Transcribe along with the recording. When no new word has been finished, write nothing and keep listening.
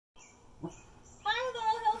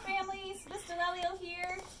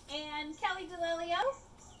and Kelly DeLilio,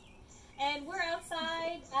 and we're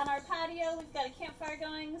outside on our patio. We've got a campfire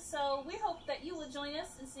going, so we hope that you will join us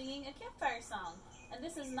in singing a campfire song. And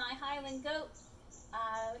this is My Highland Goat.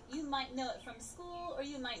 You might know it from school, or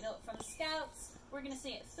you might know it from Scouts. We're going to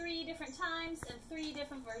sing it 3 different times and 3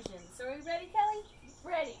 different versions. So are we ready, Kelly?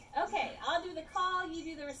 Ready. Okay, I'll do the call, you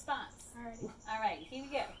do the response. Alrighty. Alright, here we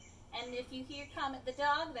go. And if you hear Comet the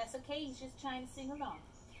dog, that's okay, he's just trying to sing along.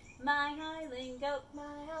 My Highland goat, My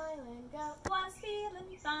Highland Goat was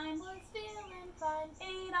feeling fine,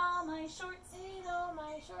 ate all my shorts,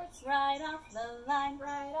 right off the line.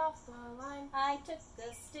 right off the line. I took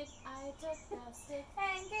a stick I took a stick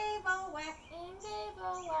and gave a whack and gave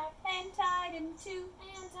a whack and tied him to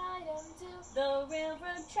and tied him to the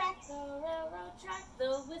railroad track. the railroad track.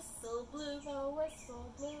 The whistle blew, The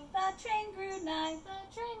whistle blew, the train grew nigh. the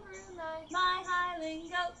train grew nigh. My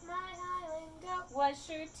Highland goat My Highland Goat was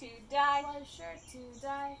sure to die. was sure to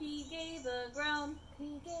die. He gave a groan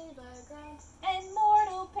He gave a groan and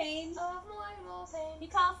mortal pain. of mortal He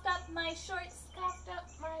pain. coughed up my shorts Coughed up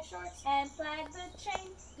my shorts. and flagged the train.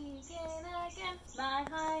 Begin again. My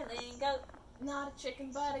Highland goat Not a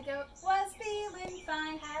chicken but a goat. was feeling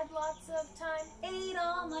fine, Had lots of time. ate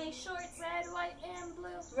all my shorts Red, white, and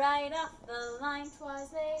blue. right off the line.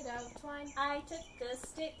 'Twas made of twine. I took a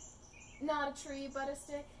stick Not a tree but a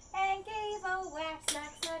stick. and gave a whack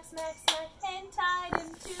Smack, smack, smack, smack. and tied him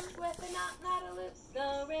to With a knot, not a loop.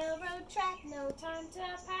 the railroad track. No time to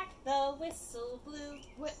pack. The whistle blew,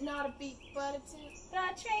 With not a beat but a toot. the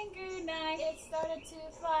train grew nigh. It started to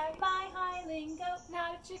fly. My Highland goat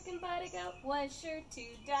Not a chicken but a goat. was sure to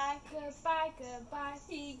die. Goodbye, goodbye.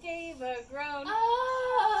 He gave a groan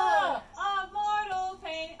Oh! of mortal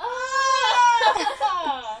pain.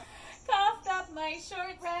 Oh! Coughed up my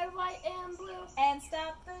shorts Red, white, and blue. and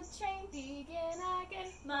stopped the train. Begin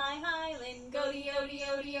again. My Highland goaty, yody,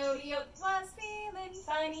 yody, yody, yody, was feeling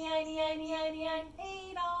fine, yiny, yiny, yiny, yiny.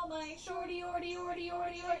 Ate all my shorty, orty, orty,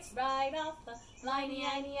 orty, orts right off the line,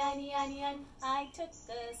 yiny, yiny, yiny, yiny. I took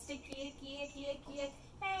a sticky, icky, icky, icky, icky,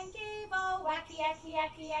 and gave a whacky, yacky,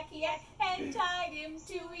 yacky, yacky, yak, and tied him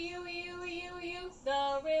to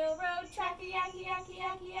the railroad track, yacky, yacky,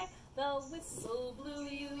 yacky, yak. The whistle blew, the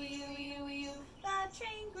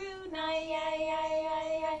train grew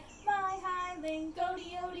nigh, my Highland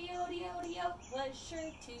goaty, yody, yody, yody, yody, was sure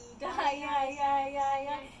to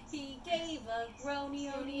die, He gave a groan,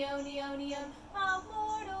 yody, yody, yody, yody, of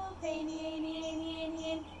mortal pain,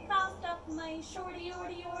 coughed up my shorty,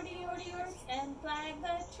 orty, orty, orty, orty, and flagged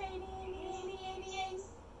the train,